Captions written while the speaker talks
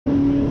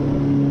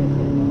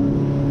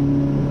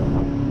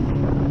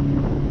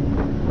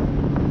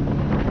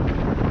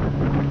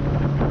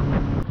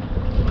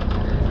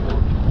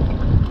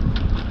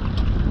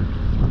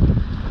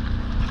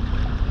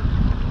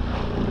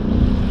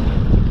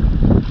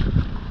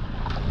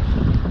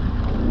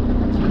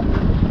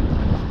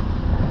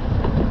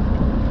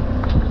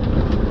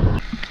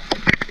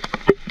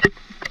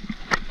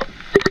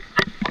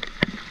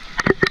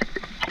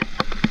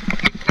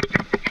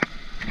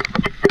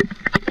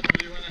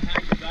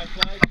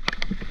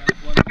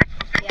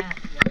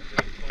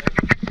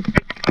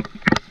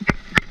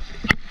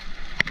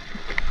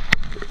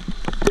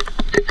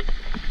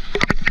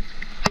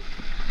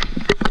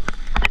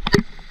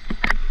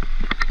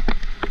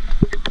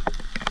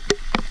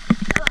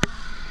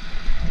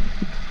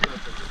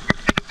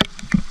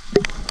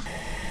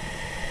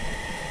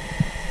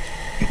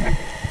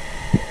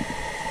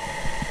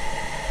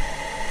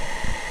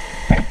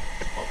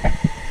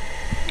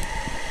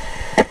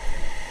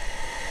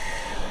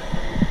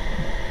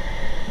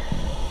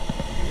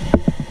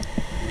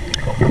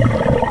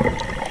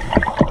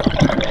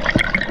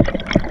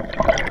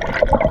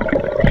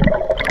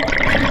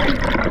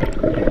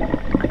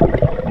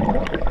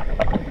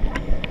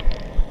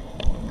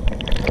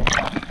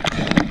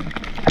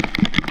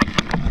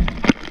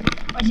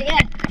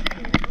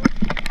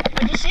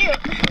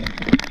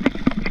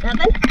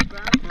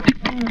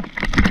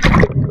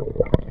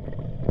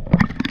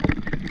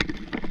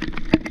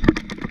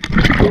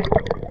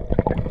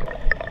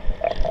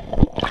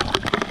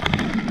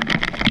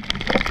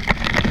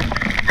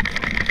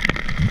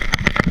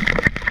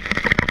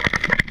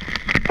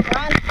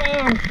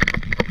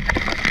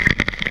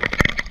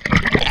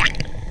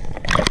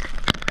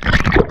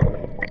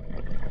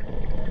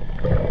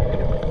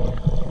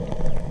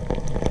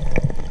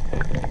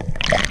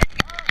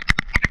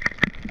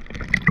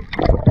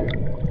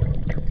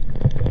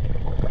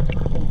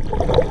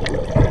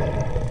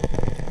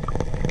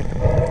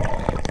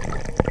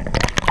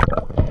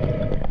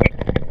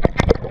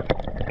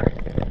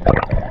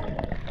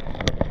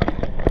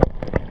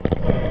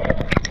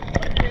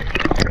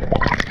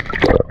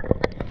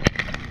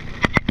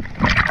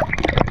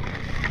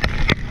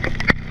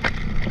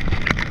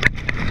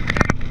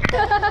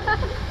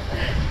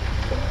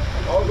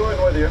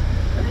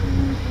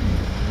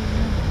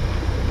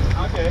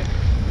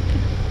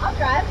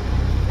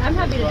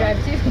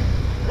drive too.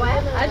 What?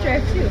 I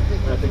drive too. I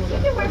think so.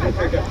 You can wear my I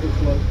think parka. I'm too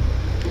slow.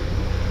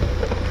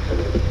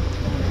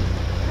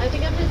 I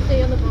think I'm gonna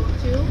stay on the boat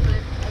too, but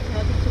I'm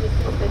happy to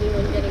assist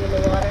anyone getting in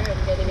the water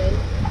and getting in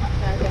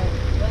back out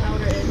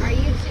counter in. Are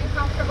you two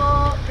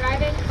comfortable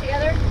driving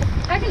together?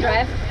 I can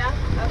drive. Yeah?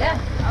 Okay. Yeah.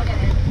 I'll get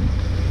in.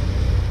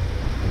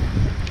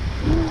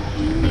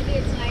 Maybe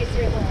it's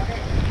nicer in the water.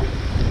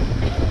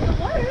 The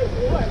water is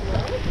warm,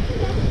 right?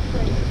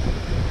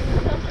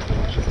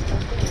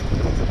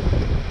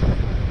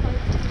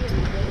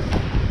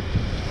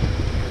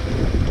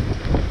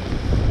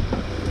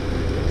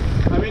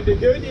 I mean, the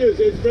good news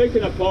is it's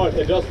breaking apart.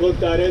 I just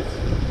looked at it.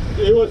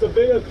 It was a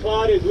bigger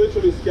cloud. It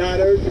literally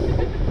scattered.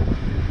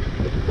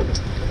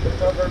 To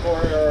cover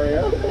more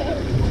area.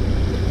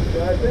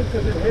 So I think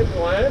since it hit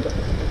land, it's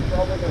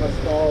probably going to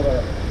stall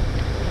there.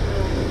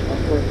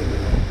 Unfortunately.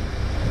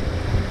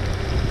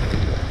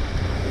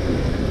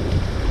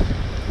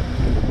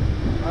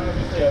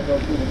 Obviously, I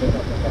don't do the bit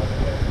up the top of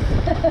there.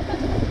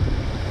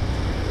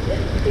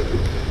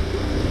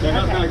 They're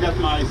not going to get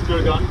my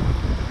spear gun.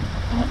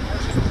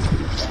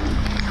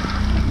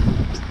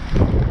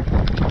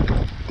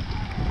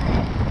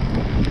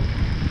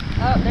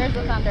 Oh, there's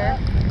the thunder.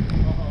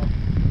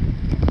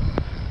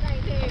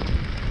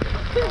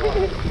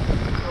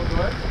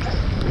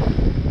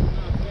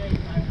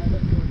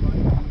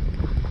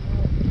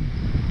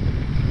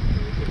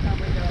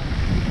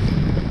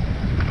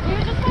 We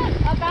just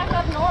went back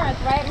up north,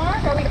 right,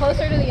 Mark? Are we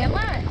closer to the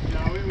inlet?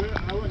 Yeah,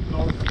 I went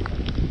close.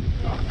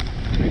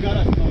 We got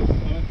us close. I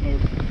went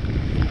close.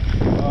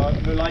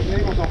 The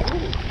lightning was off.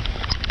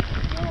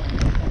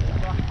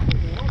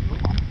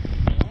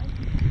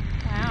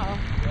 Wow.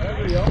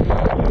 There we go.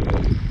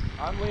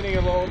 I'm leaning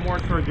a little more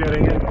toward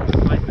getting in.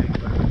 Lightning.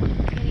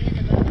 Getting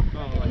in the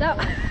boat. No.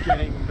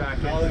 Getting back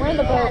in. We're in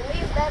the boat.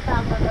 Leave them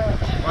on the boat.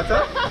 What's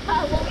that?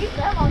 We'll leave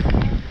them on the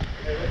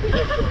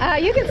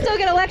boat. You can still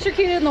get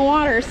electrocuted in the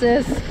water,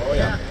 sis. Oh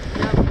yeah.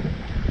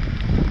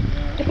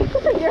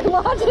 Your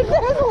logic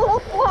there's a little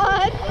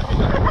flawed.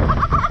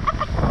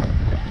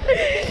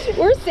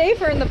 We're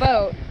safer in the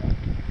boat.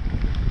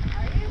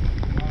 Are you?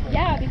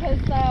 Yeah, because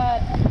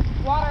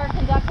water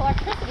conducts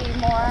electricity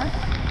more.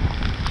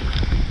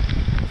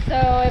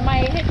 So it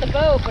might hit the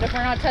boat, but if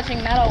we're not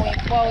touching metal, we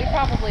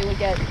probably would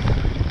get...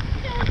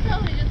 Yeah, it's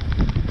probably just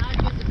not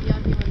good to be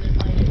on here when there's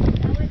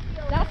lightning.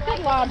 That's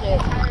good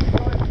logic.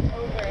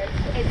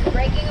 It's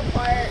breaking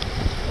apart.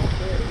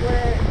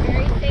 We're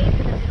very safe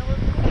in the middle of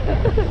the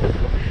sea.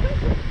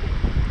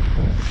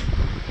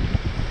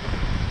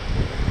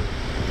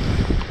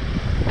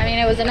 I mean,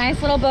 it was a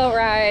nice little boat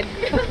ride.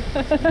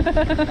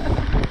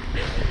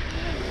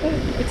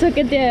 We took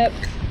a dip.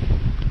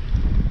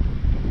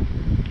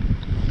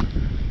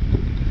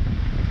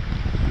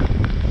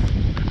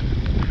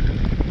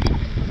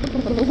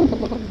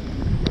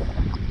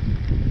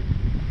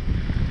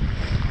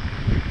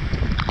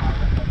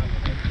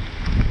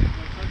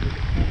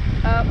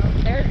 Oh,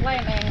 there's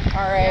lightning.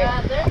 All right.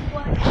 Yeah, there's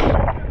one.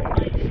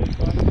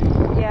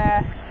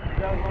 Yeah. You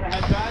guys want to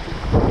head back?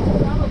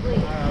 Probably.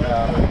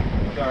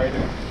 Sorry,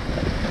 dude.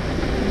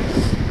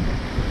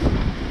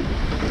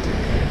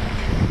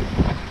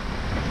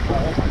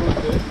 Let's close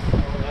this.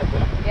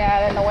 Yeah,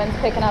 then the wind's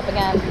picking up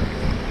again.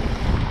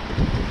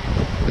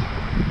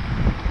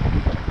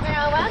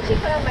 Meryl, why don't you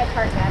put on my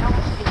parka? I don't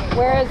want you to get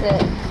Where is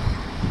it?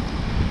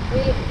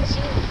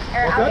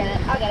 I'll get it.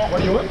 I'll get it. What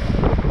do you want?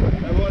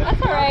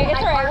 That's all right. It's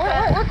all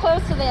right. We're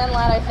close to the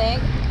inlet, I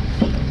think.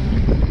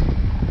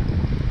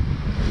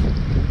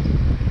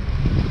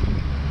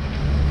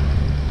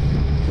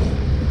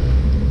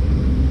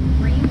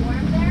 Were you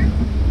warm there?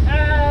 I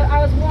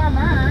was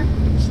warmer.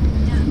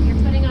 No,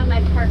 you're putting on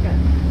my parka.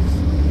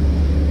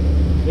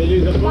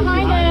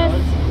 Behind us.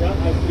 Yeah, I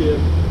see it.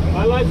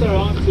 My lights are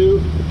on too.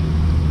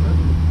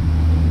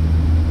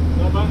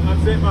 No,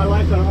 I'm saying my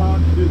lights are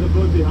on too.